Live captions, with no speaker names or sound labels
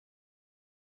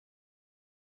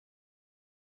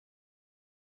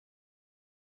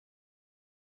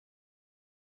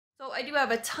So I do have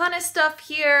a ton of stuff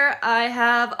here. I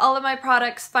have all of my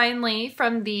products finally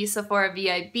from the Sephora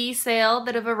VIB sale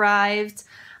that have arrived.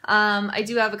 I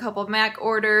do have a couple of MAC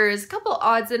orders, a couple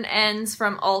odds and ends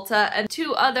from Ulta, and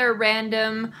 2 other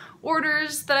random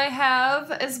orders that I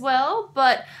have as well,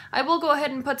 but I will go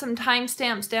ahead and put some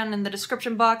timestamps down in the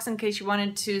description box in case you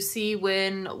wanted to see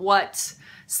when what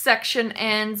section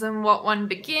ends and what one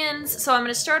begins. So I'm going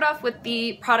to start off with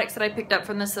the products that I picked up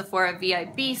from the Sephora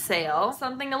VIB sale.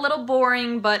 Something a little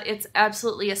boring, but it's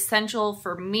absolutely essential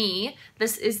for me.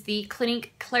 This is the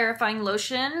Clinique Clarifying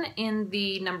Lotion in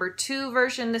the number 2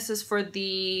 version. This is for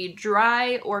the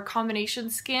dry or combination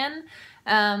skin.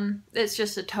 It's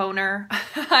just a toner.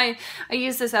 I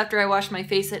use this after I wash my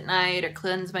face at night or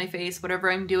cleanse my face,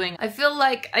 whatever I'm doing. I feel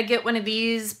like I get one of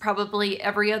these probably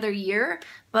every other year,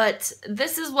 but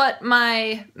this is what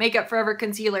my Makeup Forever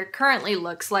concealer currently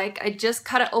looks like. I just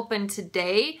cut it open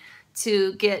today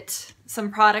to get some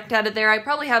product out of there. I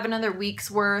probably have another week's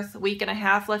worth, week and a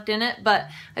half left in it, but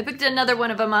I picked another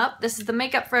one of them up. This is the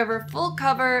Makeup Forever Full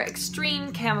Cover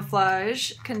Extreme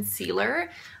Camouflage Concealer.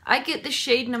 I get the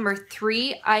shade number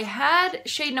 3. I had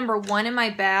shade number 1 in my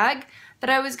bag that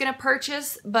I was gonna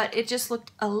purchase, but it just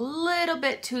looked a little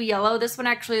bit too yellow. This one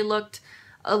actually looked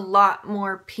a lot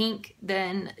more pink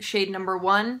than shade number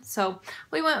 1. So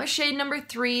we went with shade number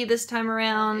 3 this time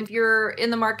around. If you're in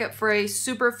the market for a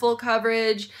super full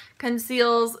coverage,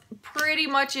 conceals pretty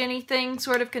much anything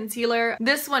sort of concealer,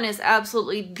 this one is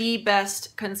absolutely the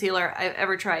best concealer I've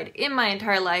ever tried in my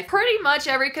entire life. Pretty much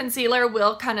every concealer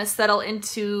will kind of settle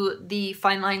into the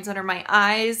fine lines under my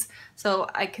eyes, so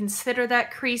I consider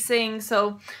that creasing.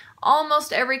 So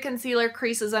almost every concealer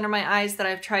creases under my eyes that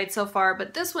I've tried so far,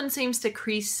 but this one seems to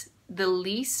crease the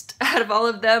least out of all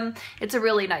of them. It's a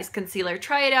really nice concealer.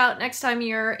 Try it out next time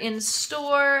you're in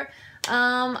store.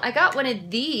 I got one of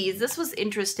these. This was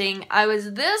interesting. I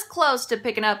was this close to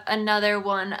picking up another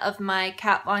one of my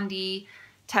Kat Von D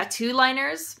tattoo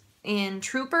liners in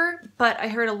Trooper, but I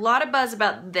heard a lot of buzz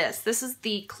about this. This is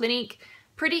the Clinique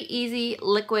Pretty Easy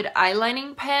Liquid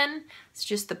Eyelining Pen. It's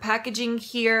just the packaging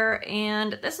here,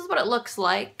 and this is what it looks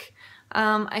like.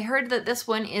 I heard that this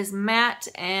one is matte,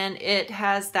 and it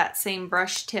has that same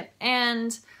brush tip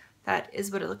end. That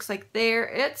is what it looks like there.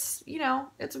 It's, you know,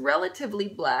 it's relatively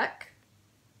black.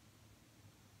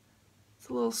 It's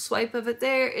a little swipe of it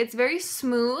there. It's very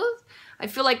smooth. I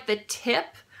feel like the tip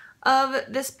of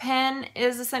this pen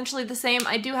is essentially the same.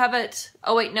 I do have it,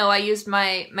 oh wait, no, I used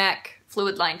my MAC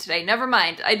fluid line today. Never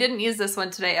mind, I didn't use this one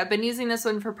today. I've been using this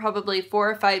one for probably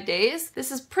 4 or 5 days.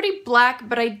 This is pretty black,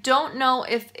 but I don't know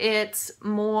if it's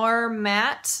more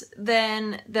matte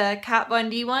than the Kat Von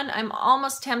D one. I'm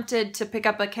almost tempted to pick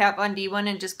up a Kat Von D one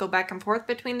and just go back and forth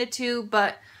between the two,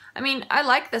 but I mean, I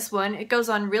like this one. It goes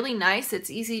on really nice. It's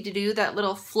easy to do that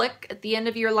little flick at the end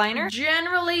of your liner.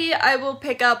 Generally, I will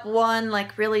pick up one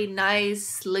like really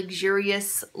nice,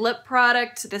 luxurious lip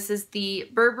product. This is the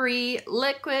Burberry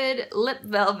Liquid Lip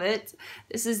Velvet.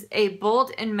 This is a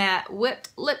bold and matte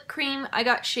whipped lip cream. I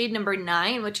got shade number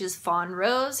 9, which is Fawn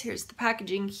Rose. Here's the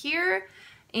packaging here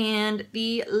and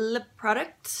the lip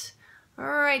product.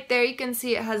 Right there, you can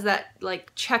see it has that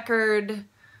like checkered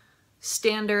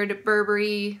standard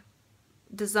Burberry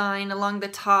design along the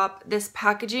top. This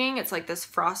packaging, it's like this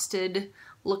frosted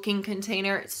looking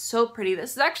container. It's so pretty.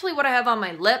 This is actually what I have on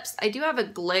my lips. I do have a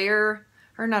glare,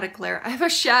 or not a glare, I have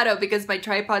a shadow because my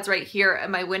tripod's right here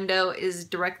and my window is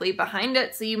directly behind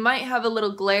it, so you might have a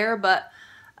little glare, but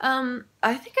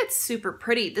I think it's super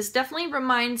pretty. This definitely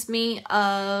reminds me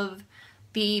of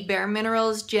the Bare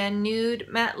Minerals Gen Nude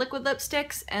Matte Liquid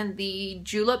Lipsticks and the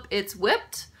Julep It's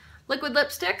Whipped liquid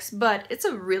lipsticks, but it's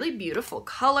a really beautiful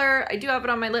color. I do have it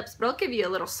on my lips, but I'll give you a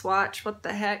little swatch. What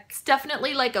the heck? It's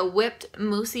definitely like a whipped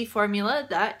moussey formula.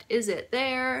 That is it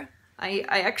there. I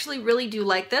actually really do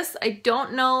like this. I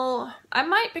don't know, I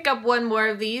might pick up one more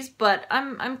of these, but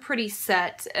I'm pretty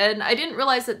set. And I didn't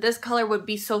realize that this color would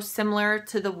be so similar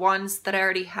to the ones that I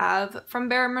already have from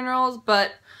Bare Minerals,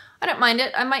 but I don't mind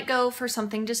it. I might go for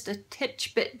something just a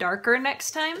titch bit darker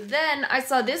next time. Then I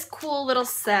saw this cool little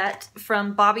set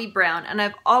from Bobbi Brown, and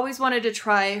I've always wanted to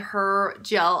try her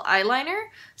gel eyeliner.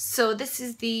 So this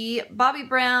is the Bobbi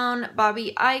Brown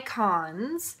Bobbi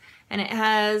Icons, and it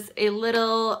has a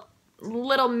little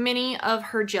mini of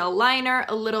her gel liner,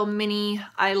 a little mini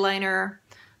eyeliner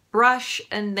brush,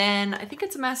 and then I think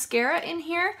it's a mascara in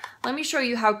here. Let me show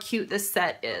you how cute this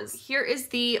set is. Here is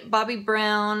the Bobbi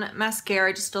Brown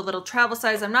mascara, just a little travel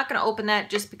size. I'm not going to open that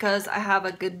just because I have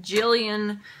a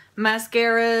gajillion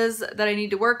mascaras that I need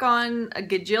to work on, a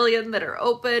gajillion that are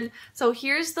open. So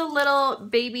here's the little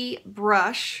baby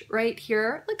brush right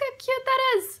here. Look how cute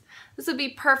that is. This would be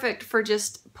perfect for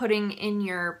just putting in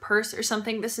your purse or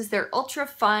something. This is their ultra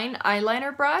fine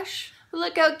eyeliner brush.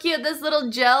 Look how cute this little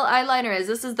gel eyeliner is.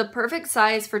 This is the perfect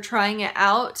size for trying it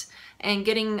out and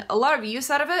getting a lot of use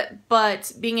out of it,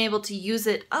 but being able to use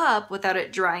it up without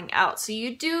it drying out. So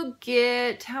you do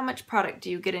get, how much product do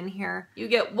you get in here? You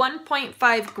get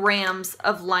 1.5 grams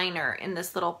of liner in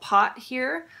this little pot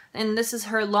here. And this is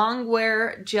her long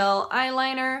wear gel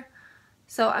eyeliner.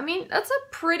 So, I mean, that's a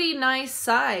pretty nice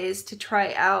size to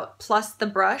try out, plus the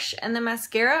brush and the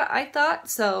mascara, I thought.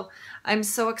 So, I'm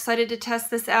so excited to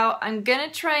test this out. I'm gonna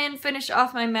try and finish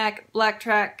off my MAC Black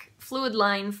Track Fluid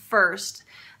line first,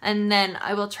 and then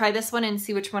I will try this one and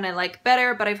see which one I like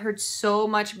better. But I've heard so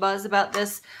much buzz about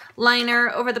this liner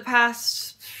over the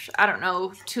past, I don't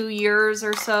know, 2 years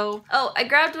or so. Oh, I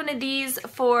grabbed one of these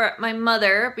for my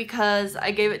mother because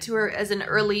I gave it to her as an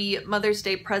early Mother's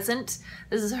Day present.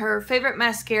 This is her favorite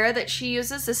mascara that she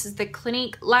uses. This is the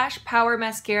Clinique Lash Power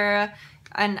Mascara,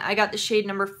 and I got the shade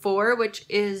number 4, which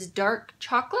is dark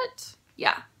chocolate.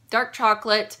 Yeah, dark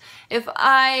chocolate. If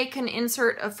I can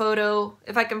insert a photo,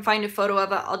 if I can find a photo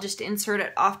of it, I'll just insert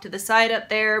it off to the side up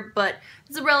there. But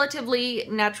it's a relatively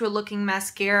natural looking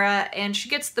mascara, and she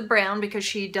gets the brown because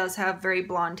she does have very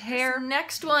blonde hair.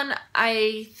 Next one,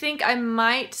 I think I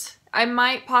might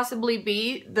possibly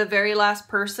be the very last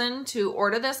person to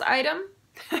order this item.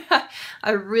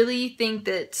 I really think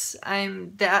that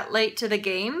I'm that late to the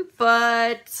game,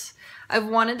 but I've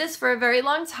wanted this for a very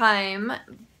long time.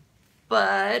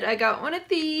 But I got one of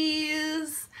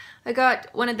these. I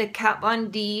got one of the Kat Von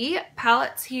D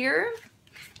palettes here.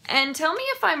 And tell me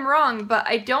if I'm wrong, but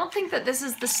I don't think that this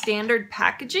is the standard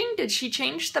packaging. Did she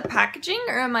change the packaging,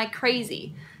 or am I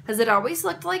crazy? Has it always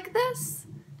looked like this?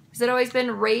 Has it always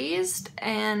been raised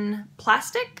and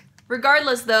plastic?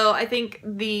 Regardless though, I think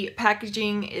the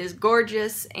packaging is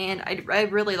gorgeous and I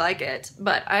really like it,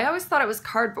 but I always thought it was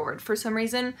cardboard for some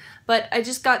reason. But I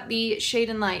just got the Shade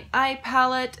and Light eye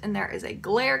palette, and there is a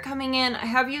glare coming in. I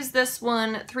have used this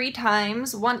one 3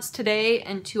 times, once today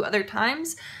and 2 other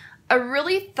times. I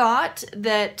really thought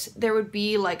that there would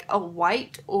be like a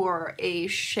white or a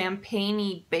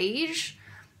champagne-y beige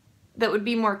that would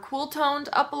be more cool toned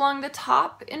up along the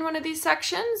top in one of these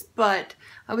sections, but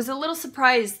I was a little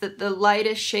surprised that the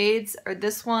lightest shades are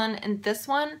this one,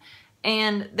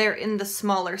 and they're in the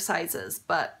smaller sizes.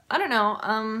 But I don't know,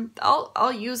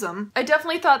 I'll use them. I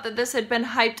definitely thought that this had been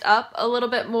hyped up a little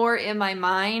bit more in my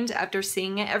mind after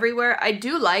seeing it everywhere. I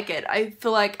do like it. I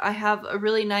feel like I have a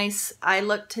really nice eye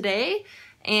look today,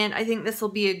 and I think this will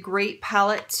be a great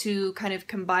palette to kind of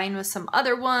combine with some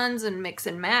other ones and mix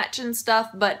and match and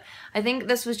stuff. But I think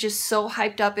this was just so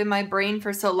hyped up in my brain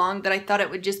for so long that I thought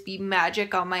it would just be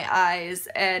magic on my eyes,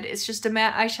 and it's just a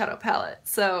matte eyeshadow palette.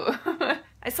 So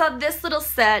I saw this little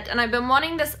set, and I've been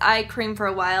wanting this eye cream for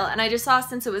a while, and I just saw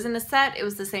since it was in the set, it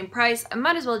was the same price, I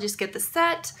might as well just get the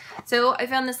set. So I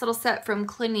found this little set from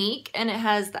Clinique, and it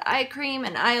has the eye cream,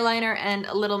 an eyeliner, and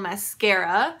a little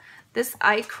mascara. This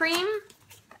eye cream,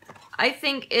 I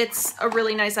think it's a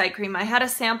really nice eye cream. I had a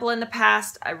sample in the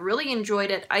past. I really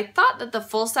enjoyed it. I thought that the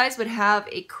full size would have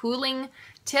a cooling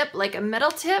tip, like a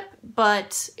metal tip,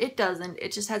 but it doesn't.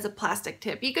 It just has a plastic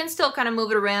tip. You can still kind of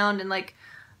move it around and like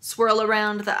swirl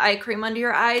around the eye cream under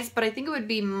your eyes, but I think it would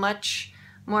be much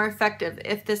more effective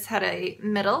if this had a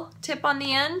metal tip on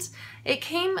the end. It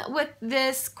came with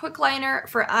this quick liner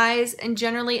for eyes, and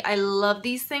generally I love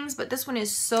these things, but this one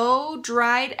is so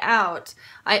dried out.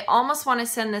 I almost want to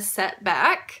send this set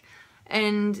back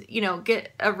and, you know,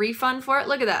 get a refund for it.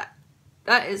 Look at that.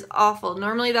 That is awful.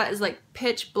 Normally that is like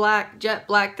pitch black, jet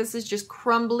black. This is just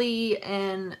crumbly,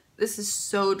 and this is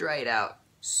so dried out.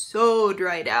 So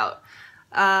dried out.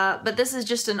 But this is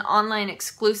just an online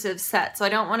exclusive set, so I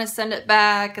don't want to send it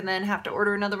back and then have to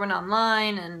order another one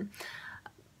online. And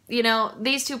you know,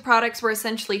 these 2 products were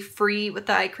essentially free with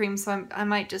the eye cream, so I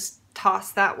might just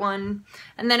toss that one.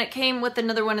 And then it came with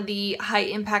another one of the high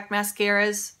impact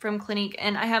mascaras from Clinique,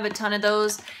 and I have a ton of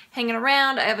those hanging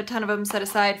around. I have a ton of them set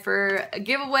aside for a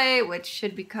giveaway, which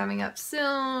should be coming up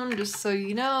soon, just so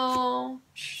you know.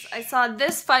 I saw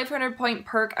this 500 point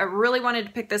perk. I really wanted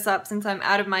to pick this up since I'm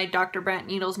out of my Dr. Brandt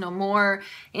Needles No More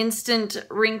instant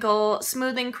wrinkle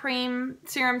smoothing cream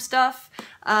serum stuff.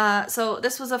 So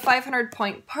this was a 500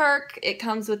 point perk. It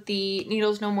comes with the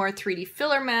Needles No More 3D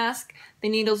filler mask, the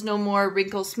Needles No More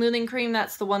wrinkle smoothing cream.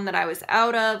 That's the one that I was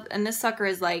out of, and this sucker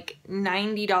is like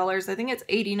 $90. I think it's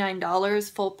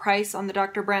 $89 full price on the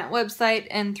Dr. Brandt website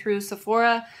and through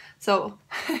Sephora. So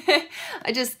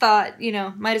I just thought, you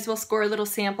know, might as well score a little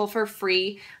sample for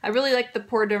free. I really like the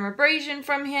pore dermabrasion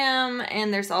from him,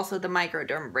 and there's also the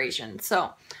microdermabrasion.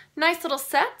 So nice little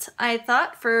set, I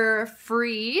thought, for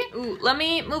free. Ooh, let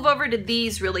me move over to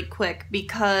these really quick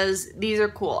because these are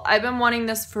cool. I've been wanting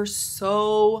this for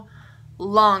so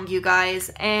long, you guys,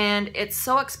 and it's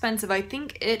so expensive. I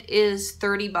think it is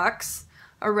 30 bucks.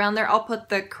 Around there. I'll put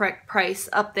the correct price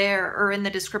up there or in the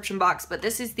description box, but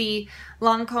this is the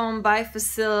Lancome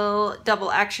Bi-Facil Double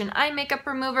Action Eye Makeup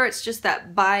Remover. It's just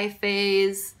that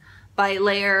bi-phase,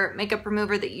 bi-layer makeup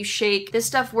remover that you shake. This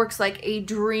stuff works like a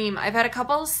dream. I've had a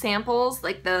couple of samples,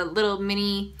 like the little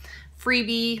mini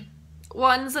freebie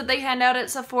ones that they hand out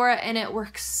at Sephora, and it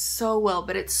works so well,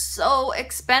 but it's so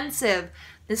expensive.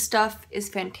 This stuff is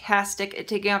fantastic at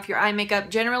taking off your eye makeup.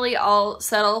 Generally, I'll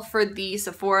settle for the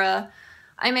Sephora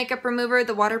eye makeup remover,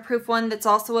 the waterproof one that's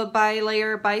also a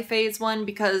bi-layer, bi-phase one,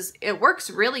 because it works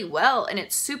really well and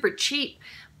it's super cheap.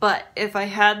 But if I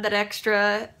had that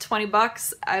extra 20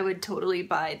 bucks, I would totally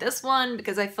buy this one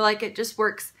because I feel like it just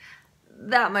works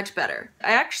that much better.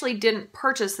 I actually didn't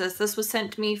purchase this. This was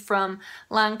sent to me from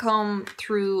Lancome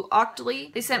through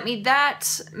Octoly. They sent me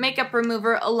that makeup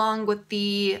remover along with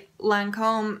the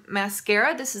Lancome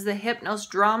mascara. This is the Hypnose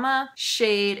Drama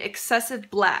shade Excessive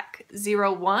Black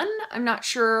 01. I'm not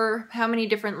sure how many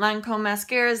different Lancome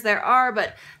mascaras there are,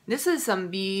 but this is some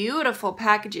beautiful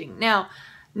packaging. Now,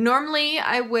 normally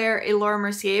I wear a Laura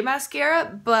Mercier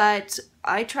mascara, but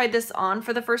I tried this on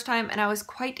for the first time and I was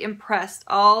quite impressed.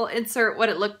 I'll insert what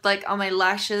it looked like on my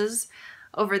lashes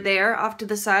over there off to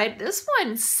the side. This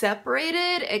one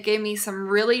separated. It gave me some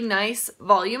really nice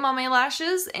volume on my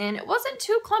lashes and it wasn't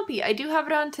too clumpy. I do have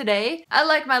it on today. I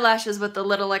like my lashes with a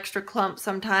little extra clump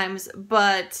sometimes,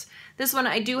 but this one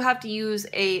I do have to use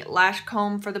a lash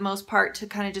comb for the most part to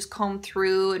kind of just comb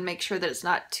through and make sure that it's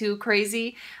not too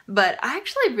crazy. But I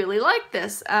actually really like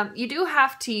this. You do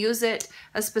have to use it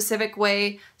a specific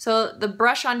way. So the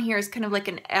brush on here is kind of like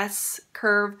an S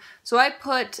curve. So I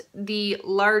put the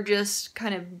largest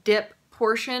kind of dip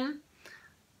portion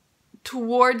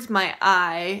towards my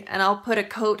eye and I'll put a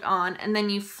coat on, and then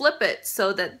you flip it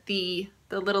so that the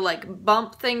little like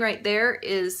bump thing right there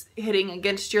is hitting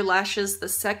against your lashes the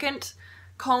second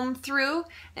comb through,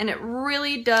 and it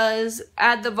really does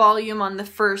add the volume on the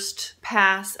first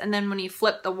pass, and then when you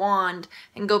flip the wand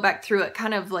and go back through, it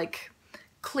kind of like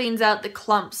cleans out the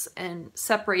clumps and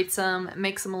separates them and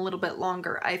makes them a little bit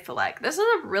longer, I feel like. This is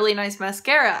a really nice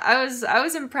mascara. I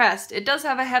was impressed. It does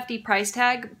have a hefty price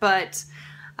tag, but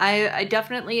I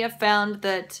definitely have found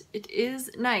that it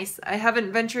is nice. I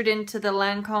haven't ventured into the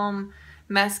Lancome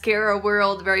mascara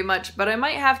world very much, but I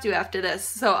might have to after this.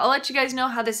 So I'll let you guys know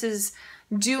how this is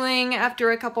doing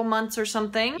after a couple months or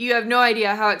something. You have no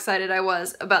idea how excited I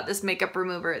was about this makeup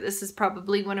remover. This is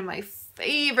probably one of my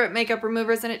favorite makeup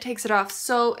removers and it takes it off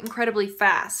so incredibly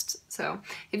fast. So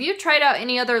if you've tried out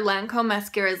any other Lancome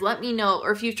mascaras, let me know.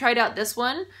 Or if you've tried out this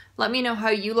one, let me know how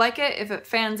you like it, if it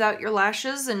fans out your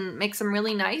lashes and makes them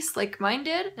really nice like mine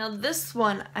did. Now this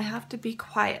one, I have to be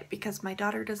quiet because my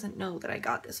daughter doesn't know that I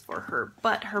got this for her,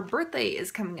 but her birthday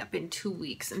is coming up in 2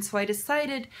 weeks, and so I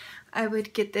decided I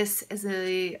would get this as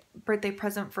a birthday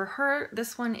present for her.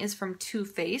 This one is from Too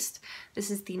Faced. This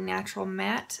is the Natural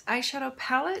Matte eyeshadow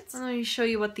palette. Let me show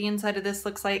you what the inside of this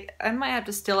looks like. I might have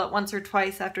to steal it once or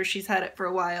twice after she's had it for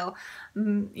a while,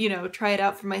 you know, try it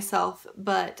out for myself,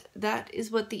 but that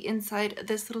is what the inside of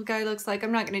this little guy looks like.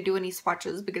 I'm not going to do any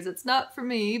swatches because it's not for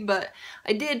me, but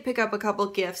I did pick up a couple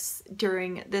gifts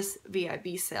during this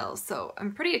VIB sale, so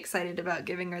I'm pretty excited about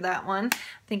giving her that one. I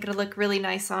think it'll look really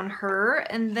nice on her.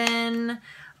 And then,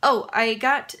 oh, I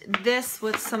got this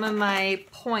with some of my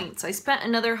points. I spent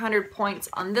another 100 points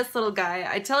on this little guy.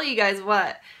 I tell you guys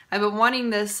what, I've been wanting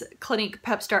this Clinique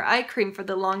Pep Star eye cream for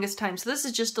the longest time. So this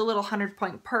is just a little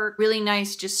 100-point perk. Really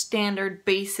nice, just standard,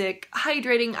 basic,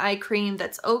 hydrating eye cream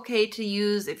that's okay to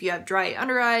use if you have dry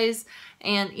under eyes.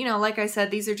 And, you know, like I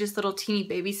said, these are just little teeny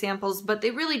baby samples, but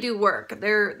they really do work.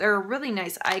 They're a really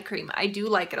nice eye cream. I do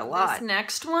like it a lot. This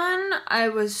next one, I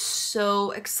was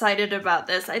so excited about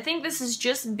this. I think this is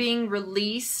just being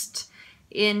released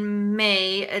in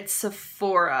May at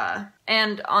Sephora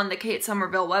and on the Kate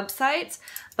Somerville website,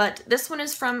 but this one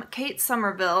is from Kate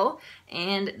Somerville,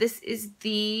 and this is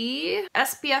the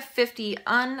SPF 50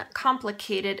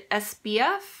 Uncomplicated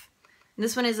SPF.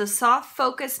 This one is a soft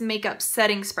focus makeup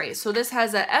setting spray. So this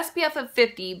has a SPF of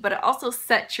 50, but it also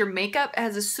sets your makeup. It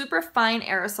has a super fine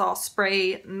aerosol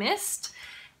spray mist.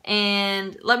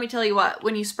 And let me tell you what,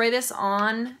 when you spray this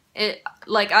on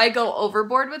like I go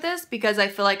overboard with this because I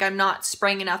feel like I'm not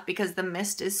spraying enough because the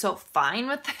mist is so fine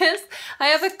with this. I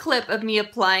have a clip of me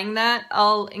applying that.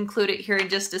 I'll include it here in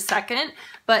just a second,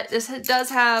 but this does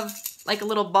have like a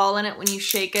little ball in it when you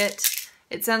shake it.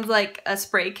 It sounds like a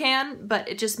spray can, but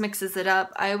it just mixes it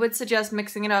up. I would suggest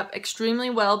mixing it up extremely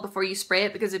well before you spray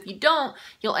it, because if you don't,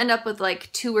 you'll end up with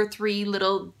like 2 or 3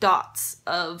 little dots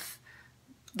of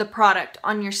the product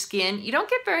on your skin. You don't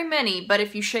get very many, but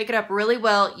if you shake it up really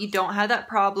well, you don't have that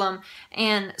problem.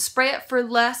 And spray it for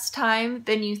less time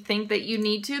than you think that you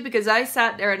need to, because I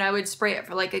sat there and I would spray it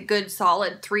for like a good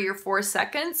solid 3 or 4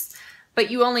 seconds, but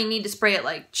you only need to spray it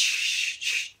like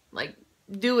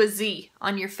do a Z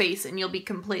on your face and you'll be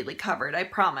completely covered, I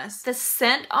promise. The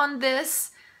scent on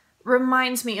this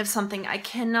reminds me of something. I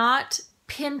cannot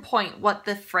pinpoint what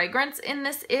the fragrance in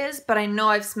this is, but I know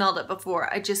I've smelled it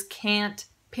before. I just can't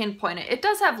pinpoint it. It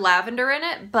does have lavender in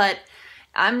it, but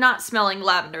I'm not smelling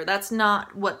lavender. That's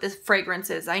not what this fragrance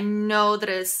is. I know that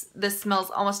this smells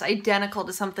almost identical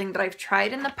to something that I've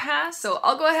tried in the past. So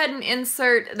I'll go ahead and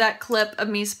insert that clip of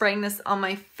me spraying this on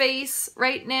my face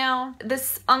right now.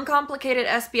 This UncompliKATEd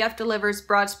SPF delivers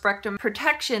broad spectrum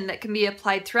protection that can be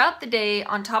applied throughout the day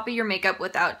on top of your makeup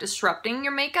without disrupting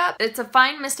your makeup. It's a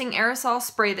fine misting aerosol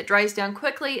spray that dries down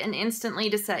quickly and instantly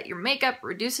to set your makeup,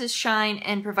 reduces shine,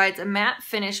 and provides a matte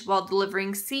finish while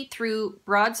delivering see-through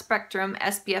broad spectrum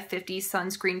SPF 50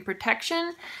 sunscreen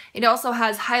protection. It also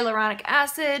has hyaluronic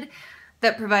acid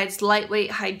that provides lightweight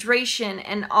hydration,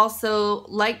 and also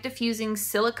light diffusing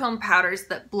silicone powders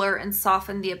that blur and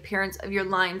soften the appearance of your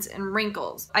lines and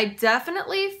wrinkles. I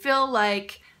definitely feel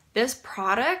like this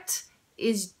product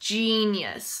is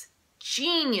genius.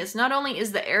 Genius. Not only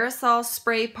is the aerosol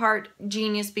spray part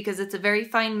genius because it's a very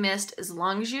fine mist as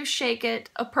long as you shake it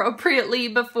appropriately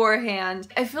beforehand,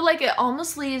 I feel like it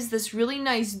almost leaves this really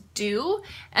nice dew.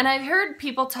 And I've heard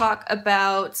people talk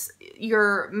about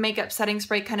your makeup setting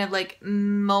spray kind of like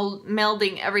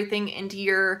melding everything into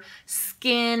your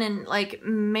skin and like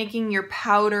making your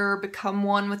powder become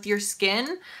one with your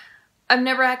skin. I've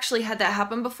never actually had that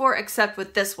happen before, except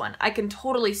with this one. I can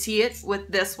totally see it with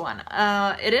this one.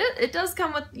 It does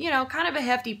come with, you know, kind of a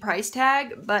hefty price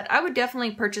tag, but I would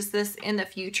definitely purchase this in the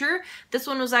future. This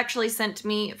one was actually sent to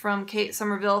me from Kate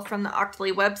Somerville from the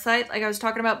Octoly website, like I was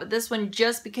talking about, but this one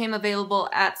just became available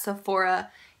at Sephora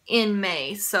in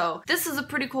May. So this is a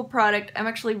pretty cool product. I'm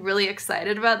actually really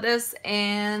excited about this,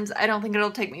 and I don't think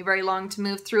it'll take me very long to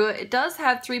move through it. It does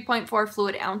have 3.4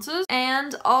 fluid ounces,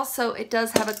 and also it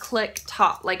does have a click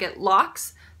top, like it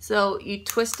locks. So you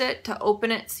twist it to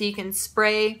open it so you can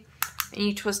spray, and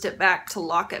you twist it back to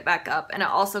lock it back up. And it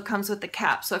also comes with the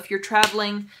cap, so if you're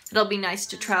traveling, it'll be nice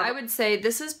to travel. I would say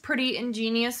this is pretty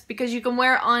ingenious because you can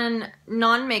wear it on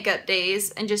non-makeup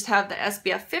days and just have the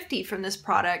SPF 50 from this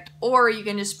product, or you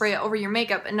can just spray it over your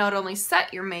makeup and not only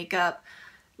set your makeup,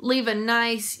 leave a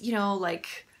nice, you know,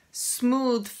 like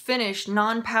smooth finish,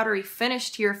 non-powdery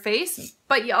finish to your face,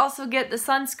 but you also get the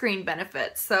sunscreen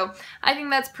benefits. So I think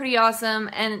that's pretty awesome,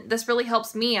 and this really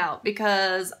helps me out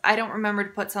because I don't remember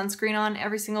to put sunscreen on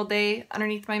every single day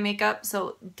underneath my makeup.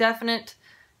 So definite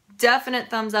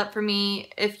thumbs up for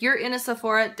me. If you're in a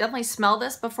Sephora, definitely smell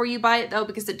this before you buy it though,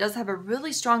 because it does have a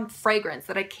really strong fragrance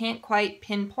that I can't quite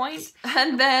pinpoint.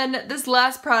 And then this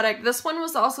last product, this one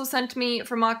was also sent to me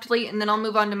from Octoly, and then I'll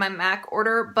move on to my MAC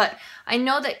order, but I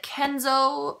know that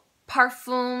Kenzo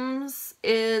Parfums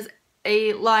is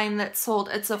a line that's sold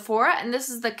at Sephora, and this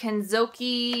is the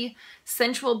Kenzoki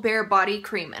Sensual Bare Body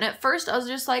Cream. And at first I was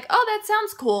just like, oh, that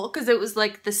sounds cool, because it was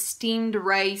like the steamed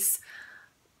rice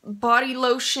body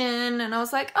lotion, and I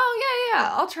was like, oh yeah,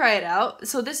 I'll try it out.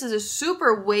 So this is a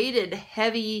super weighted,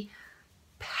 heavy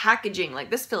packaging. Like,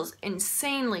 this feels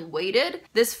insanely weighted.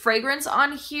 This fragrance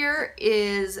on here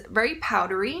is very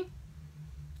powdery.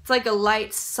 It's like a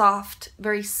light, soft,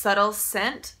 very subtle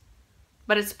scent,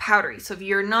 but it's powdery. So if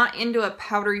you're not into a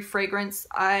powdery fragrance,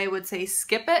 I would say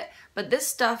skip it. But this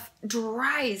stuff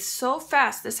dries so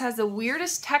fast. This has the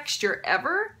weirdest texture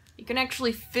ever. You can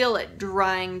actually feel it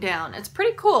drying down. It's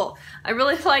pretty cool. I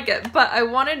really like it, but I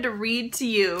wanted to read to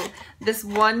you this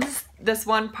one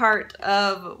part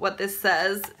of what this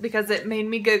says because it made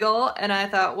me giggle, and I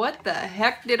thought, what the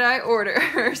heck did I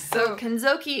order? So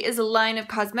Kenzoki is a line of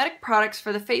cosmetic products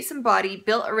for the face and body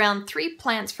built around 3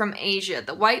 plants from Asia: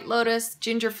 the white lotus,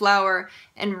 ginger flower,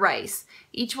 and rice.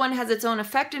 Each one has its own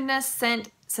effectiveness, scent,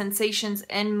 sensations,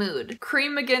 and mood.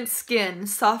 Cream against skin,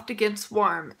 soft against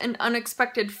warm, an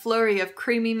unexpected flurry of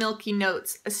creamy milky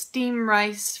notes, a steam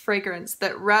rice fragrance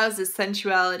that rouses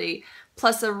sensuality,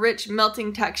 plus a rich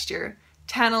melting texture.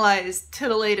 Tantalized,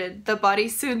 titillated, the body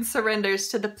soon surrenders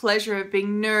to the pleasure of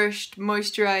being nourished,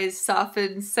 moisturized,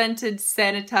 softened, scented,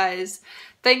 sanitized.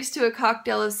 Thanks to a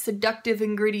cocktail of seductive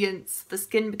ingredients, the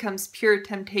skin becomes pure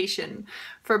temptation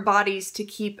for bodies to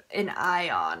keep an eye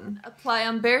on. Apply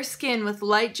on bare skin with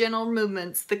light, gentle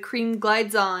movements. The cream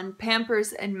glides on,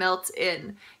 pampers, and melts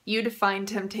in. You define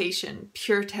temptation,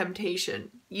 pure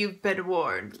temptation. You've been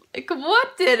warned. Like,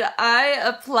 what did I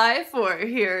apply for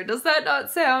here? Does that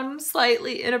not sound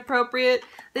slightly inappropriate?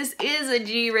 This is a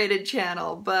G-rated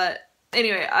channel, but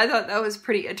anyway, I thought that was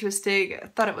pretty interesting. I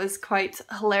thought it was quite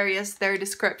hilarious, their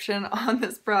description on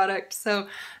this product. So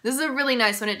this is a really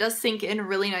nice one. It does sink in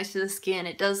really nice to the skin.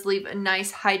 It does leave a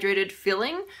nice hydrated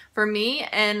feeling for me,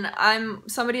 and I'm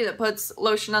somebody that puts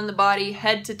lotion on the body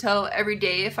head to toe every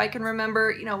day if I can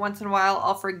remember. You know, once in a while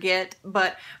I'll forget,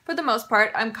 but for the most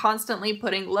part I'm constantly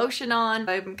putting lotion on.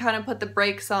 I kind of put the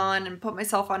brakes on and put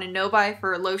myself on a no-buy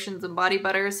for lotions and body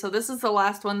butters, so this is the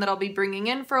last one that I'll be bringing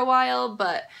in for a while,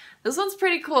 but this one's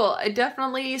pretty cool. I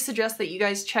definitely suggest that you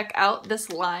guys check out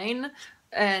this line,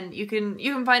 and you can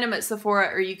find them at Sephora,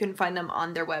 or you can find them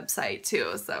on their website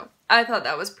too. So I thought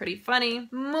that was pretty funny.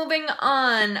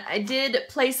 An I did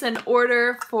place an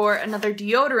order for another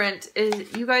deodorant.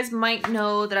 You guys might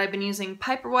know that I've been using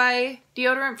PiperWai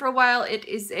deodorant for a while. It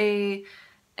is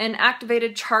an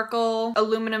activated charcoal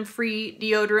aluminum-free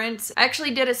deodorant. I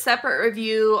actually did a separate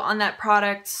review on that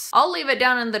product. I'll leave it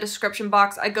down in the description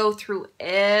box. I go through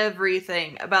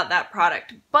everything about that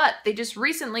product, but they just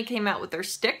recently came out with their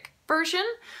stick version.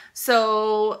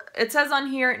 So it says on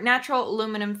here, natural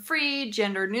aluminum free,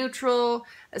 gender neutral,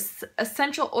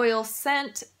 essential oil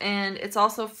scent, and it's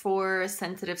also for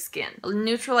sensitive skin. It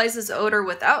neutralizes odor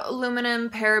without aluminum,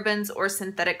 parabens, or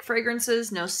synthetic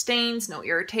fragrances. No stains, no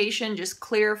irritation, just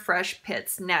clear, fresh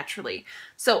pits naturally.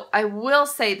 So I will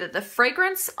say that the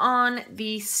fragrance on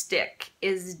the stick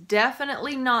is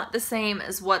definitely not the same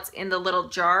as what's in the little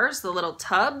jars, the little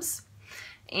tubs.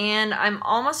 And I'm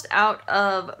almost out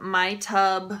of my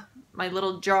tub, my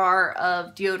little jar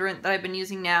of deodorant that I've been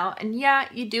using now. And yeah,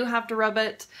 you do have to rub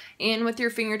it in with your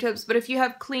fingertips, but if you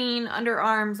have clean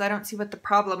underarms, I don't see what the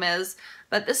problem is.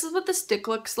 But this is what the stick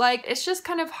looks like. It's just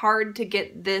kind of hard to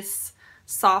get this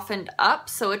softened up.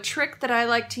 So a trick that I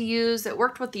like to use, it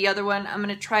worked with the other one, I'm going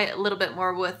to try it a little bit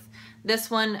more with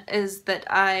this one, is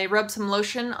that I rub some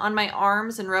lotion on my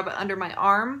arms and rub it under my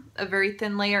arm, a very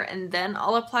thin layer, and then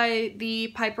I'll apply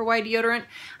the PiperWai deodorant.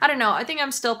 I don't know, I think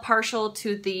I'm still partial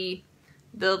to the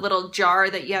little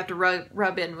jar that you have to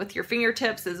rub in with your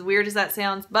fingertips, as weird as that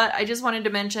sounds, but I just wanted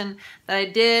to mention that I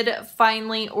did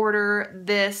finally order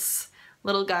this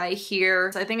little guy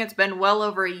here. I think it's been well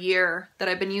over a year that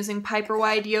I've been using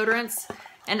PiperWai deodorants.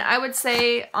 And I would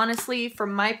say, honestly,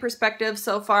 from my perspective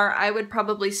so far, I would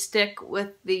probably stick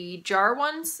with the jar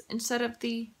ones instead of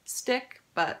the stick,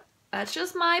 but that's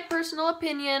just my personal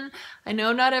opinion. I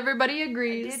know not everybody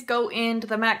agrees. I did go into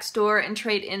the MAC store and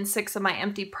trade in 6 of my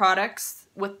empty products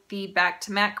with the Back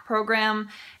to MAC program,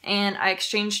 and I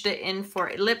exchanged it in for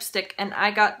a lipstick, and I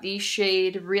got the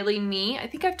shade Really Me. I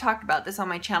think I've talked about this on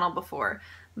my channel before,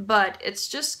 but it's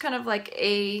just kind of like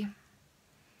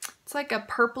it's like a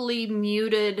purpley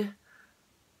muted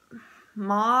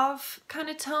mauve kind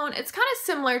of tone. It's kind of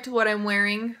similar to what I'm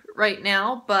wearing right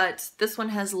now, but this one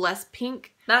has less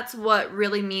pink. That's what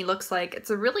Really Me looks like. It's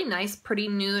a really nice, pretty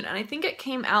nude, and I think it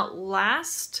came out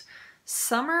last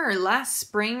summer or last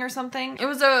spring or something. It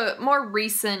was a more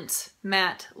recent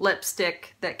matte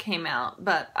lipstick that came out,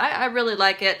 but I really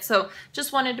like it, so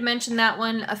just wanted to mention that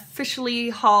one,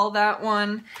 officially haul that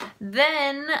one.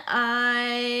 Then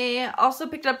I also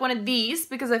picked up one of these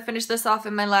because I finished this off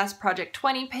in my last Project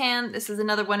 20 pan. This is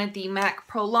another one of the MAC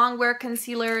Pro Longwear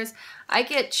concealers. I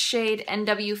get shade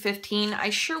NW15. I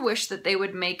sure wish that they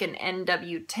would make an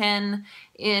NW10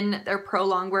 in their Pro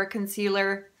Longwear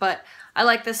concealer, but I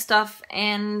like this stuff,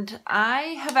 and I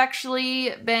have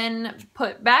actually been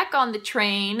put back on the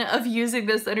train of using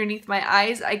this underneath my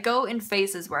eyes. I go in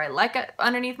phases where I like it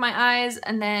underneath my eyes,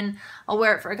 and then I'll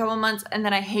wear it for a couple months, and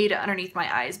then I hate it underneath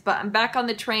my eyes. But I'm back on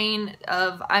the train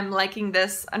of I'm liking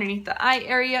this underneath the eye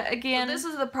area again. So this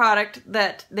is the product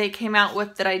that they came out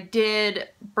with that I did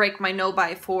break my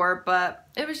no-buy for, but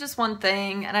it was just one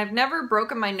thing, and I've never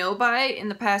broken my no-buy in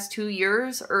the past 2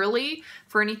 years early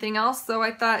for anything else, so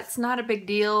I thought it's not a big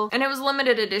deal. And it was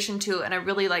limited edition too, and I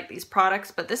really like these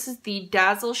products, but this is the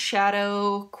Dazzle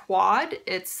Shadow Quad.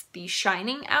 It's the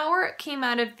Shining Hour. It came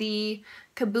out of the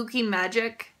Kabuki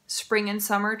Magic Spring and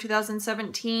Summer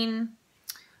 2017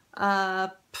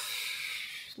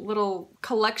 little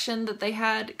collection that they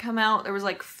had come out. There was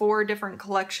like 4 different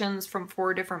collections from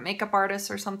 4 different makeup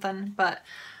artists or something, but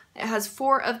It has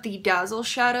 4 of the Dazzle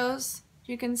shadows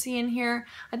you can see in here.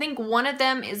 I think one of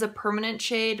them is a permanent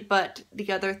shade, but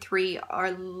the other 3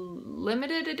 are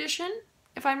limited edition,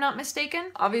 if I'm not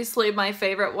mistaken. Obviously my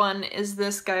favorite one is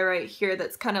this guy right here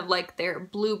that's kind of like their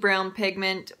blue-brown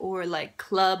pigment or like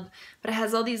club, but it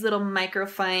has all these little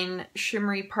microfine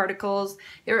shimmery particles.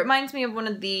 It reminds me of one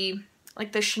of the,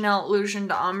 like the Chanel Illusion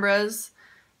d'Ombres,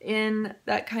 in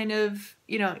that kind of,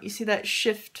 you know, you see that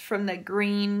shift from the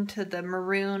green to the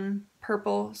maroon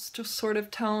purple sort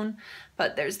of tone.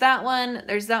 But there's that one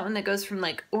that goes from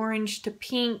like orange to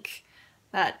pink.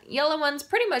 That yellow one's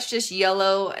pretty much just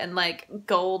yellow and like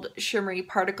gold shimmery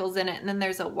particles in it, and then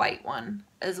there's a white one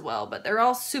as well, but they're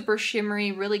all super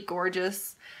shimmery, really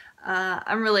gorgeous.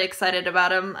 I'm really excited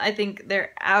about them. I think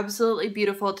they're absolutely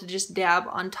beautiful to just dab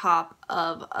on top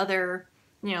of other,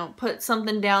 you know, put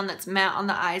something down that's matte on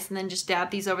the eyes and then just dab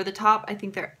these over the top. I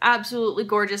think they're absolutely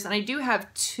gorgeous, and I do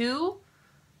have two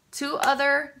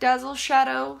other Dazzle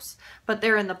shadows, but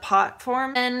they're in the pot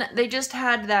form. And they just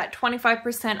had that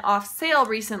 25% off sale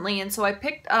recently, and so I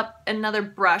picked up another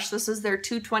brush. This is their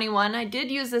 221. I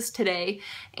did use this today,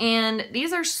 and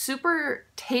these are super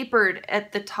tapered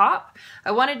at the top.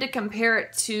 I wanted to compare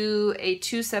it to a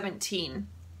 217,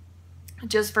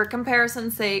 just for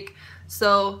comparison's sake.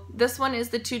 So this one is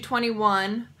the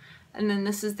 221, and then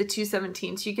this is the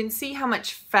 217. So you can see how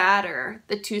much fatter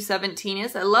the 217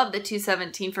 is. I love the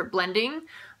 217 for blending,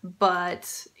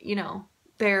 but you know,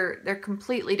 they're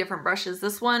completely different brushes.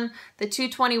 This one, the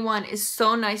 221, is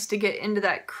so nice to get into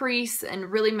that crease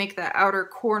and really make that outer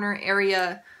corner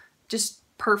area just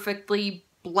perfectly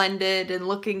blended and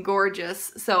looking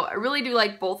gorgeous. So I really do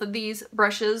like both of these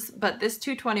brushes, but this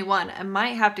 221, I might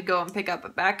have to go and pick up a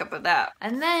backup of that.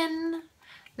 And then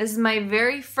this is my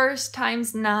very first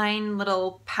 ×9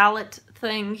 little palette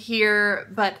thing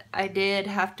here, but I did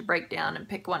have to break down and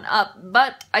pick one up,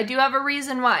 but I do have a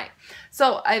reason why.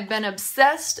 So I've been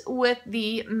obsessed with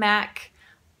the MAC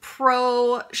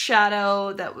Pro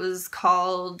shadow that was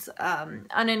called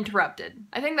Uninterrupted.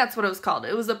 I think that's what it was called.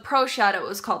 It was a Pro shadow. It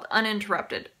was called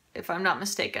Uninterrupted, if I'm not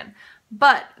mistaken.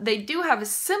 But they do have a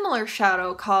similar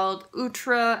shadow called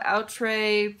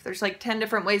Outre. There's like 10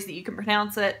 different ways that you can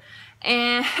pronounce it.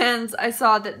 And I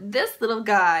saw that this little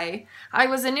guy, I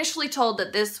was initially told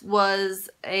that this was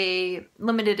a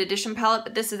limited edition palette,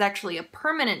 but this is actually a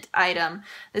permanent item.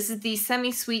 This is the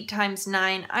Semi-Sweet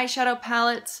 ×9 eyeshadow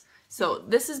palette. So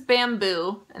this is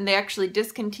Bamboo, and they actually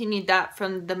discontinued that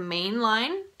from the main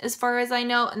line as far as I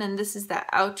know. And then this is that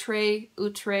Outre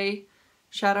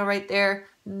shadow right there.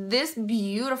 This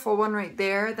beautiful one right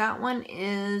there, that one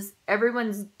is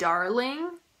Everyone's Darling,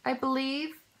 I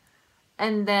believe.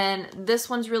 And then this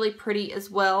one's really pretty as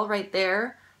well right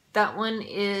there. That one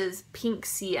is Pink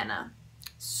Sienna.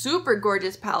 Super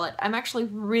gorgeous palette. I'm actually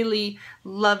really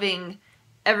loving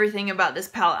everything about this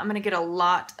palette. I'm going to get a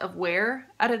lot of wear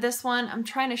out of this one. I'm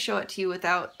trying to show it to you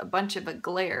without a bunch of a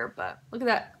glare, but look at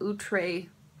that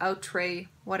Outre,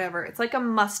 whatever. It's like a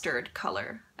mustard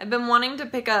color. I've been wanting to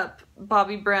pick up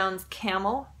Bobbi Brown's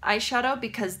Camel eyeshadow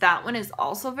because that one is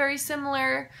also very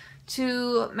similar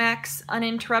to MAC's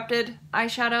Uninterrupted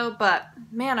eyeshadow, but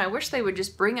man, I wish they would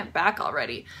just bring it back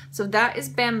already. So that is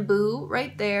Bamboo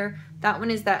right there. That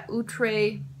one is that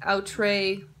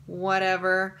Outre,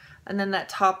 whatever. And then that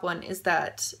top one is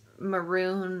that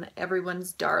maroon,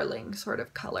 Everyone's Darling sort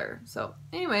of color. So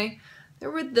anyway,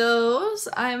 there were those.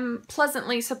 I'm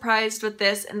pleasantly surprised with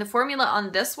this, and the formula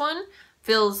on this one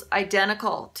feels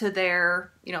identical to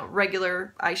their, you know,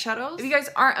 regular eyeshadows. If you guys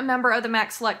aren't a member of the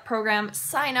MAC Select program,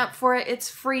 sign up for it. It's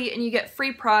free, and you get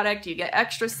free product. You get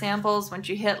extra samples once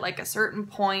you hit like a certain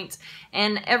point.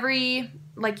 And every,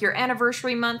 like your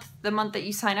anniversary month, the month that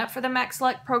you sign up for the MAC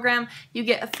Select program, you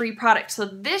get a free product. So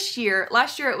this year,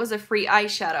 last year it was a free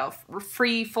eyeshadow,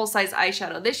 free full-size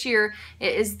eyeshadow. This year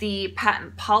it is the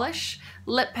Patent Polish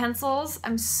lip pencils.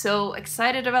 I'm so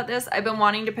excited about this. I've been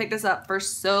wanting to pick this up for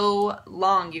so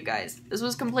long, you guys. This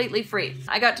was completely free.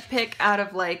 I got to pick out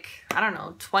of like, I don't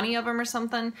know, 20 of them or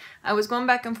something. I was going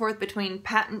back and forth between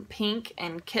Patent Pink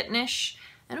and Kittenish,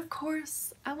 and of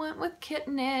course I went with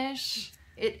Kittenish.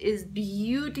 It is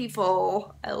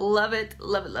beautiful. I love it,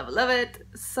 love it, love it, love it.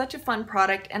 Such a fun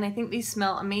product, and I think these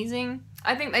smell amazing.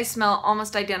 I think they smell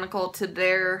almost identical to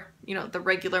their, you know, the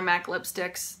regular MAC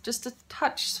lipsticks. Just a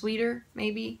touch sweeter,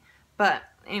 maybe. But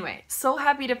anyway, so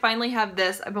happy to finally have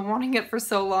this. I've been wanting it for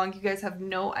so long. You guys have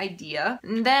no idea.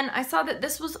 And then I saw that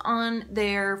this was on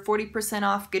their 40%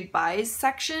 off goodbyes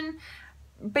section.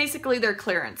 Basically their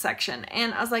clearance section,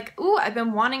 and I was like, ooh, I've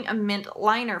been wanting a mint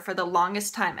liner for the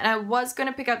longest time, and I was going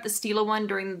to pick up the Stila one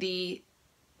during the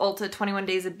Ulta 21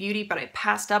 Days of Beauty, but I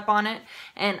passed up on it,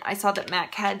 and I saw that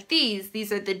MAC had these.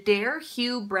 These are the Dare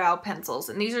Hue Brow Pencils,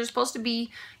 and these are supposed to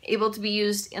be able to be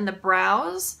used in the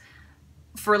brows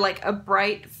for like a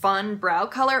bright, fun brow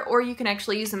color, or you can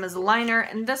actually use them as a liner,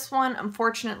 and this one,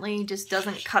 unfortunately, just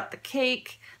doesn't cut the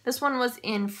cake. This one was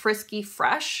in Frisky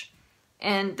Fresh,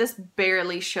 and this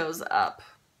barely shows up.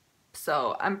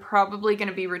 So I'm probably going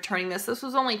to be returning this. This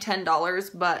was only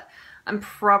 $10, but I'm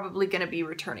probably going to be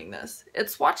returning this. It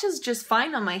swatches just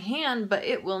fine on my hand, but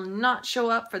it will not show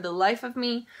up for the life of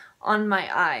me on my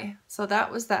eye. So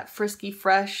that was that Frisky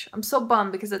Fresh. I'm so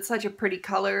bummed because it's such a pretty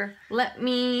color. Let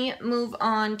me move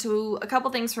on to a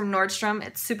couple things from Nordstrom.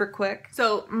 It's super quick.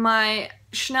 So my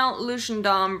Chanel Illusion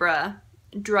d'Ombre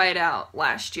dried out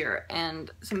last year,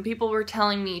 and some people were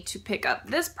telling me to pick up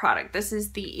this product. This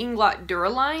is the Inglot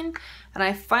Duraline, and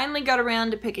I finally got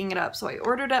around to picking it up. So I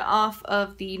ordered it off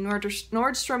of the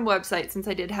Nordstrom website since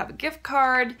I did have a gift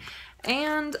card,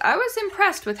 and I was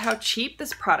impressed with how cheap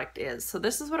this product is. So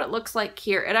this is what it looks like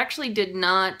here. It actually did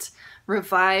not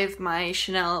revive my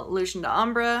Chanel Illusion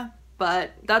d'Ombre,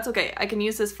 but that's okay. I can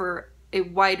use this for a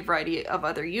wide variety of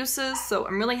other uses, so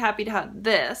I'm really happy to have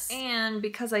this. And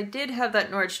because I did have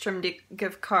that Nordstrom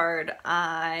gift card,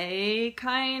 I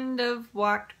kind of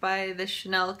walked by the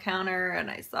Chanel counter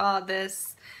and I saw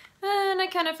this and I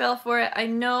kind of fell for it. I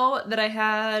know that I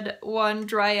had one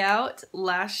dry out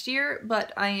last year,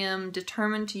 but I am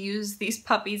determined to use these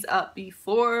puppies up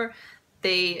before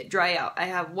they dry out. I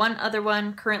have one other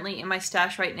one currently in my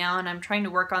stash right now, and I'm trying to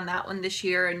work on that one this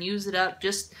year and use it up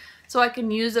just so I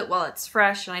can use it while it's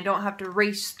fresh and I don't have to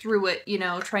race through it, you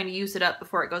know, trying to use it up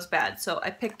before it goes bad. So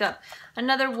I picked up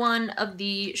another one of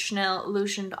the Chanel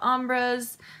Illusion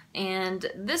d'Ombres, and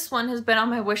this one has been on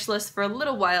my wish list for a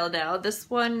little while now. This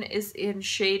one is in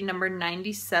shade number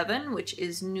 97, which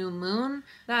is New Moon.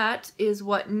 That is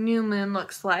what New Moon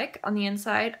looks like on the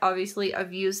inside. Obviously,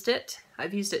 I've used it.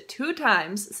 I've used it 2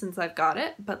 times since I've got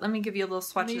it, but let me give you a little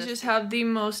swatch of this. These just have the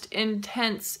most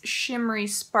intense, shimmery,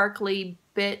 sparkly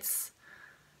bits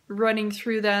running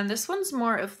through them. This one's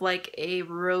more of like a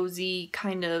rosy,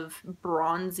 kind of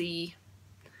bronzy,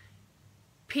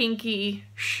 pinky,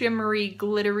 shimmery,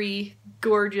 glittery,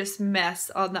 gorgeous mess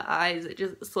on the eyes. It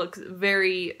just looks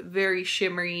very, very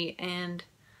shimmery, and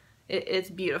it's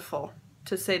beautiful,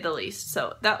 to say the least.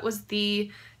 So that was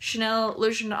the Chanel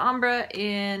Illusion d'Ombre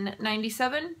in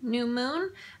 97, New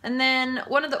Moon. And then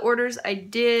one of the orders, I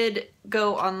did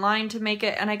go online to make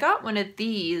it, and I got one of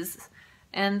these.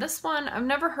 And this one, I've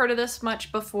never heard of this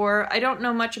much before. I don't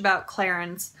know much about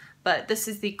Clarins, but this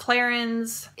is the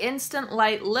Clarins Instant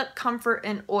Light Lip Comfort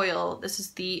and Oil. This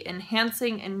is the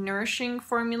Enhancing and Nourishing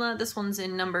formula. This one's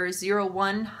in number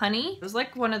 01 Honey. It was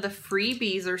like one of the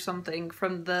freebies or something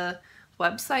from the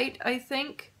website, I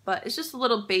think, but it's just a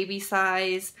little baby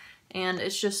size, and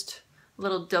it's just a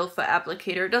little doe-foot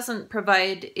applicator. It doesn't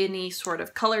provide any sort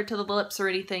of color to the lips or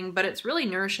anything, but it's really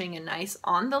nourishing and nice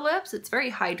on the lips. It's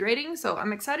very hydrating, so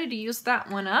I'm excited to use that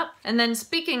one up. And then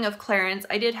speaking of Clarins,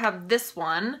 I did have this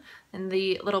one in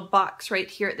the little box right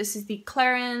here. This is the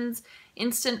Clarins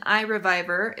Instant Eye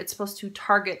Reviver. It's supposed to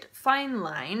target fine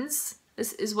lines.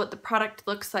 This is what the product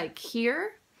looks like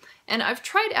here. And I've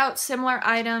tried out similar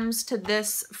items to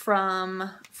this from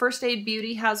First Aid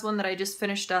Beauty has one that I just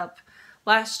finished up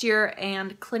last year,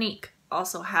 and Clinique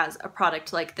also has a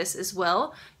product like this as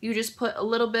well. You just put a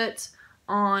little bit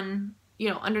on, you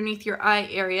know, underneath your eye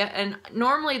area, and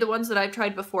normally the ones that I've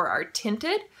tried before are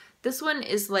tinted. This one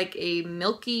is like a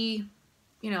milky,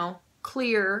 you know,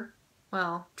 clear,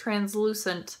 well,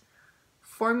 translucent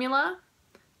formula.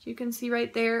 As you can see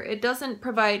right there, it doesn't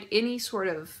provide any sort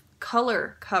of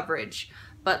color coverage,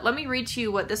 but let me read to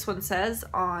you what this one says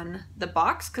on the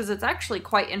box, because it's actually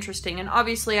quite interesting. And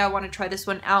obviously I want to try this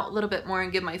one out a little bit more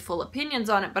and give my full opinions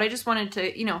on it, but I just wanted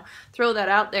to, you know, throw that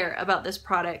out there about this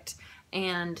product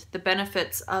and the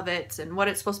benefits of it and what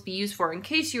it's supposed to be used for, in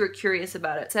case you were curious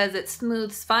about it. It says it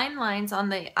smooths fine lines on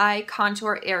the eye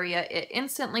contour area. It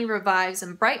instantly revives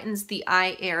and brightens the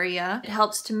eye area. It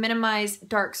helps to minimize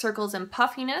dark circles and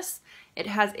puffiness. It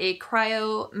has a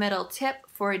cryo metal tip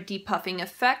for a depuffing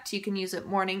effect. You can use it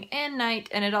morning and night,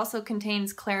 and it also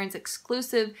contains Clarins'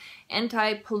 exclusive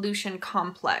anti-pollution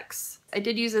complex. I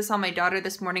did use this on my daughter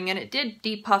this morning, and it did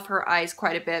depuff her eyes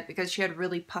quite a bit because she had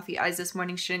really puffy eyes this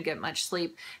morning. She didn't get much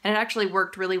sleep, and it actually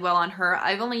worked really well on her.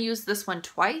 I've only used this one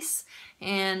twice,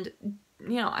 and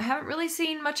you know, I haven't really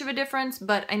seen much of a difference,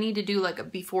 but I need to do like a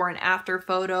before and after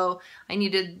photo. I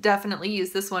need to definitely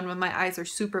use this one when my eyes are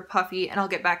super puffy, and I'll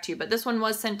get back to you. But this one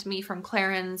was sent to me from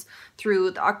Clarins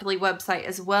through the Octoly website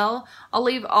as well. I'll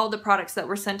leave all the products that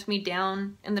were sent to me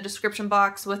down in the description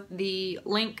box with the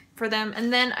link for them.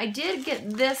 And then I did get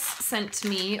this sent to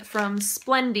me from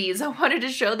Splendies. I wanted to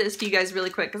show this to you guys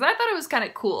really quick because I thought it was kind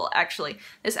of cool, actually.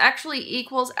 This actually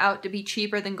equals out to be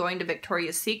cheaper than going to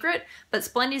Victoria's Secret, but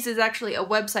Splendies is actually a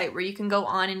website where you can go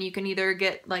on and you can either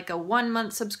get like a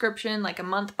 1-month subscription, like a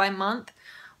month by month,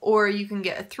 or you can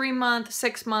get a 3-month,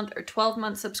 6-month, or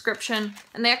 12-month subscription,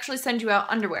 and they actually send you out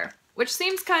underwear, which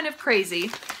seems kind of crazy,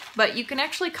 but you can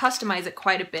actually customize it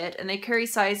quite a bit, and they carry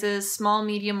sizes small,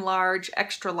 medium, large,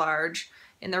 extra large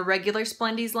in their regular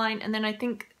Splendies line, and then I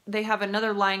think they have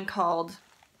another line called,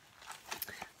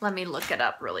 let me look it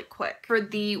up really quick. For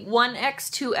the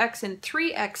 1X, 2X, and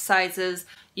 3X sizes,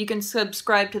 you can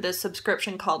subscribe to this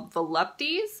subscription called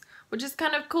Volupties, which is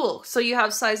kind of cool. So you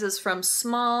have sizes from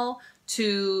small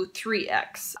to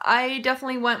 3X. I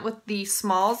definitely went with the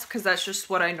smalls because that's just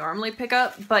what I normally pick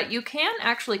up, but you can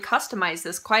actually customize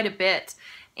this quite a bit.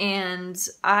 And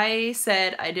I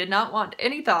said I did not want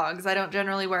any thongs. I don't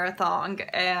generally wear a thong,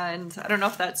 and I don't know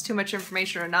if that's too much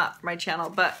information or not for my channel,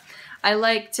 but I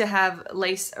like to have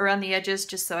lace around the edges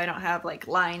just so I don't have like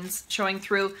lines showing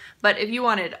through. But if you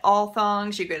wanted all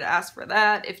thongs, you could ask for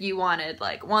that. If you wanted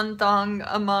like 1 thong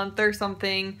a month or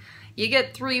something, you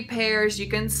get 3 pairs. You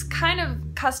can kind of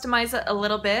customize it a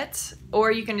little bit,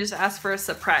 or you can just ask for a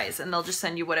surprise and they'll just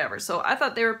send you whatever. So I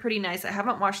thought they were pretty nice. I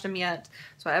haven't washed them yet,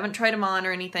 so I haven't tried them on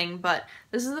or anything, but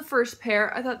this is the first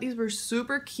pair. I thought these were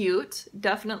super cute.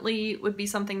 Definitely would be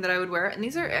something that I would wear, and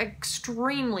these are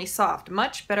extremely soft,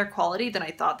 much better quality than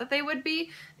I thought that they would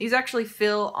be. These actually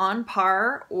feel on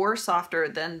par or softer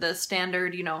than the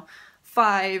standard, you know,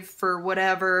 $5 for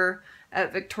whatever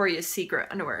at Victoria's Secret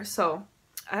underwear. So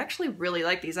I actually really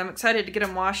like these. I'm excited to get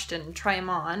them washed and try them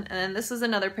on. And then this is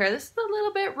another pair. This is a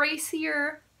little bit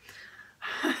racier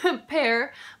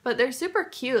pair, but they're super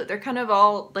cute. They're kind of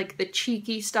all like the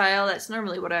cheeky style. That's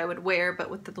normally what I would wear, but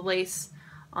with the lace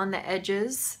on the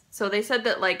edges. So they said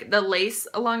that like the lace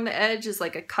along the edge is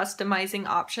like a customizing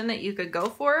option that you could go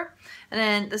for. And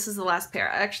then this is the last pair.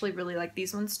 I actually really like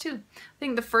these ones too. I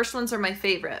think the first ones are my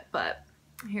favorite, but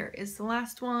here is the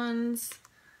last ones.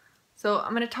 So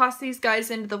I'm going to toss these guys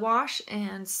into the wash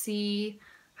and see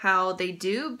how they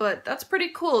do, but that's pretty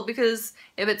cool because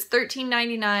if it's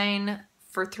 $13.99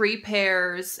 for 3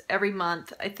 pairs every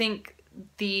month, I think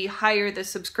the higher the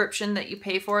subscription that you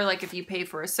pay for, like if you pay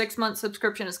for a 6-month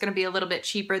subscription, it's going to be a little bit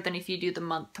cheaper than if you do the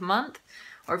month-to-month,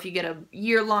 or if you get a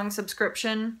year-long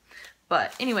subscription.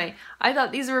 But anyway, I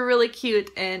thought these were really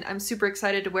cute and I'm super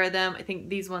excited to wear them. I think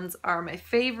these ones are my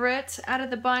favorite out of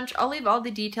the bunch. I'll leave all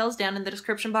the details down in the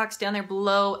description box down there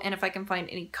below, and if I can find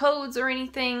any codes or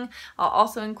anything, I'll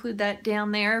also include that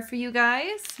down there for you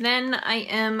guys. Then I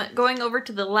am going over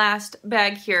to the last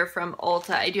bag here from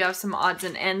ULTA. I do have some odds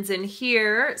and ends in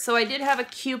here. So I did have a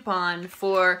coupon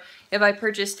for if I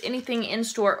purchased anything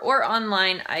in-store or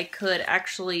online, I could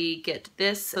actually get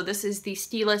this. So this is the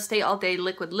Stila Stay All Day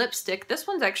Liquid Lipstick. This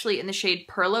one's actually in the shade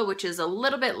Perla, which is a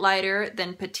little bit lighter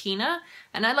than Patina.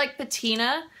 And I like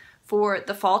Patina for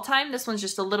the fall time. This one's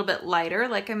just a little bit lighter,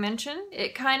 like I mentioned.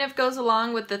 It kind of goes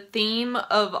along with the theme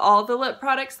of all the lip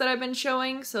products that I've been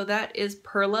showing. So that is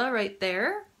Perla right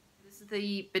there.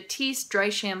 The Batiste Dry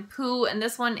Shampoo, and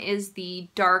this one is the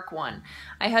dark one.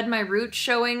 I had my roots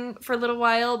showing for a little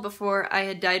while before I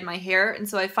had dyed my hair, and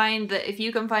so I find that if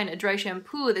you can find a dry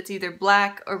shampoo that's either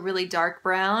black or really dark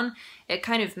brown, it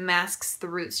kind of masks the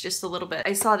roots just a little bit.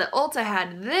 I saw that ULTA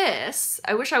had this.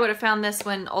 I wish I would have found this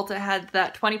when ULTA had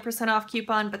that 20% off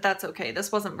coupon, but that's okay.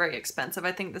 This wasn't very expensive.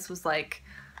 I think this was like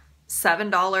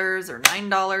 $7 or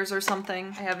 $9 or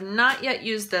something. I have not yet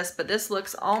used this, but this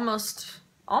looks almost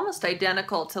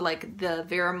identical to like the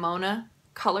Veramona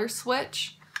color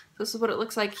switch. This is what it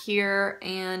looks like here,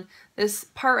 and this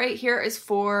part right here is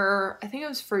for, I think it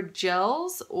was for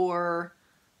gels, or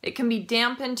it can be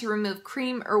dampened to remove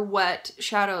cream or wet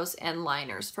shadows and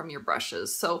liners from your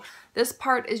brushes. So this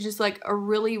part is just like a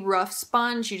really rough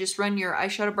sponge. You just run your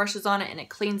eyeshadow brushes on it and it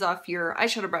cleans off your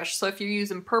eyeshadow brush. So if you're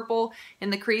using purple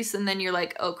in the crease and then you're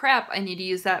like, oh crap, I need to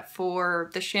use that for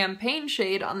the champagne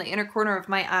shade on the inner corner of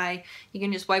my eye, you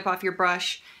can just wipe off your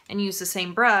brush and use the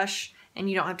same brush and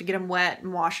you don't have to get them wet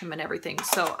and wash them and everything.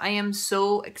 So I am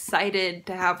so excited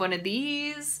to have one of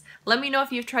these. Let me know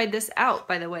if you've tried this out,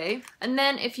 by the way. And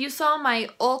then if you saw my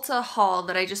Ulta haul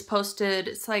that I just posted,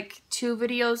 it's like 2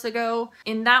 videos ago.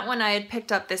 In that one, I had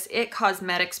picked up this IT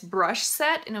Cosmetics brush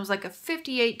set, and it was like a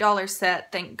 $58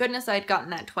 set. Thank goodness I had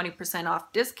gotten that 20%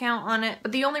 off discount on it.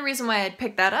 But the only reason why I had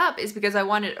picked that up is because I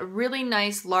wanted a really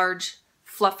nice, large,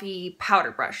 fluffy powder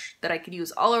brush that I could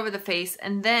use all over the face.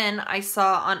 And then I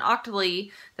saw on Octoly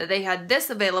that they had this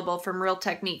available from Real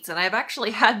Techniques, and I've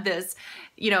actually had this,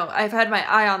 you know, I've had my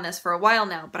eye on this for a while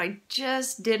now, but I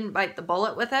just didn't bite the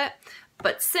bullet with it.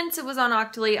 But since it was on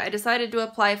Octoly, I decided to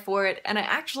apply for it, and I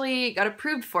actually got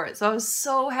approved for it. So I was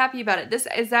so happy about it. This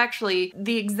is actually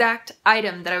the exact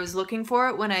item that I was looking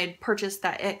for when I had purchased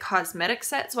that IT Cosmetics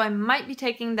set. So I might be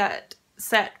taking that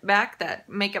set back, that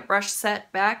makeup brush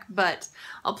set back, but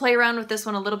I'll play around with this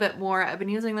one a little bit more. I've been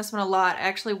using this one a lot. I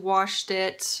actually washed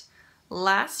it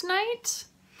last night.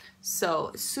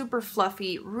 So super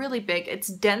fluffy, really big. It's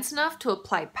dense enough to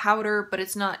apply powder, but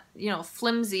it's not, you know,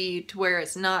 flimsy to where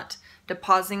it's not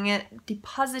depositing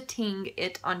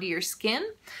it onto your skin.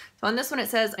 So on this one it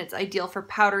says it's ideal for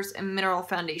powders and mineral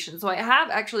foundation. So I have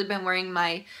actually been wearing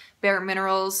my Bare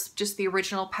Minerals, just the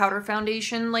original powder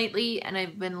foundation lately, and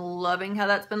I've been loving how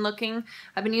that's been looking.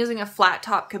 I've been using a flat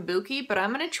top kabuki, but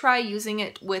I'm going to try using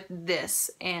it with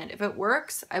this, and if it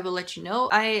works, I will let you know.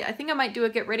 I think I might do a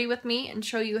get ready with me and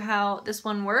show you how this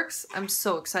one works. I'm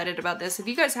so excited about this. If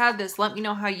you guys have this, let me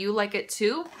know how you like it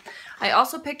too. I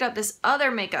also picked up this other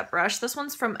makeup brush. This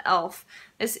one's from e.l.f.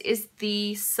 This is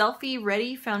the Selfie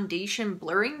Ready Foundation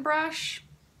Blurring Brush.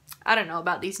 I don't know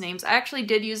about these names. I actually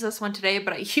did use this one today,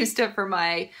 but I used it for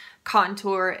my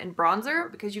contour and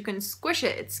bronzer because you can squish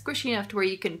it. It's squishy enough to where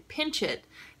you can pinch it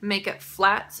and make it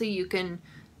flat so you can,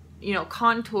 you know,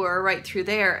 contour right through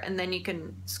there, and then you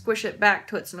can squish it back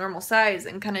to its normal size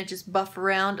and kind of just buff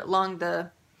around along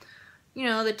the, you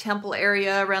know, the temple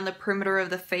area, around the perimeter of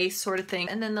the face sort of thing.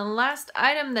 And then the last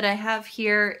item that I have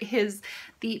here is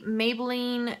the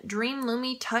Maybelline Dream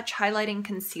Lumi Touch Highlighting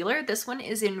Concealer. This one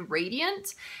is in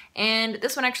Radiant, and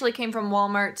this one actually came from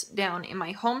Walmart down in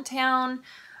my hometown.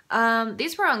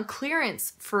 These were on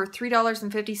clearance for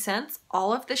 $3.50.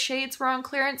 All of the shades were on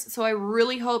clearance, so I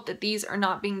really hope that these are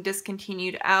not being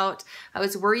discontinued out. I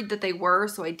was worried that they were,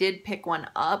 so I did pick one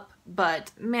up,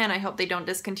 but man, I hope they don't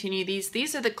discontinue these.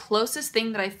 These are the closest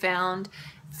thing that I found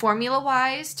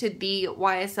formula-wise to the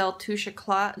YSL Touche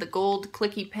Éclat, the gold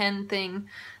clicky pen thing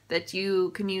that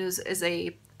you can use as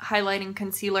a highlighting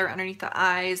concealer underneath the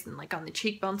eyes and like on the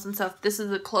cheekbones and stuff. This is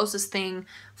the closest thing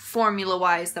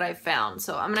formula-wise that I've found.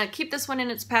 So I'm going to keep this one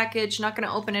in its package, not going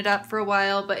to open it up for a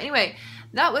while. But anyway,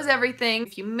 that was everything.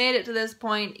 If you made it to this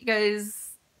point, you guys,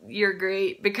 you're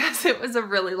great, because it was a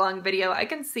really long video. I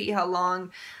can see how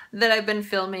long that I've been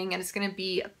filming, and it's going to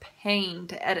be a pain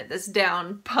to edit this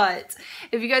down. But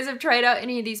if you guys have tried out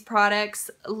any of these products,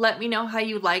 let me know how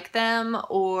you like them,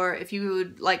 or if you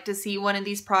would like to see one of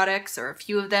these products or a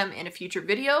few of them in a future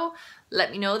video,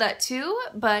 let me know that too.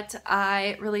 But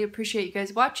I really appreciate you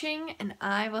guys watching, and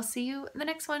I will see you in the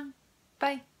next one.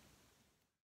 Bye.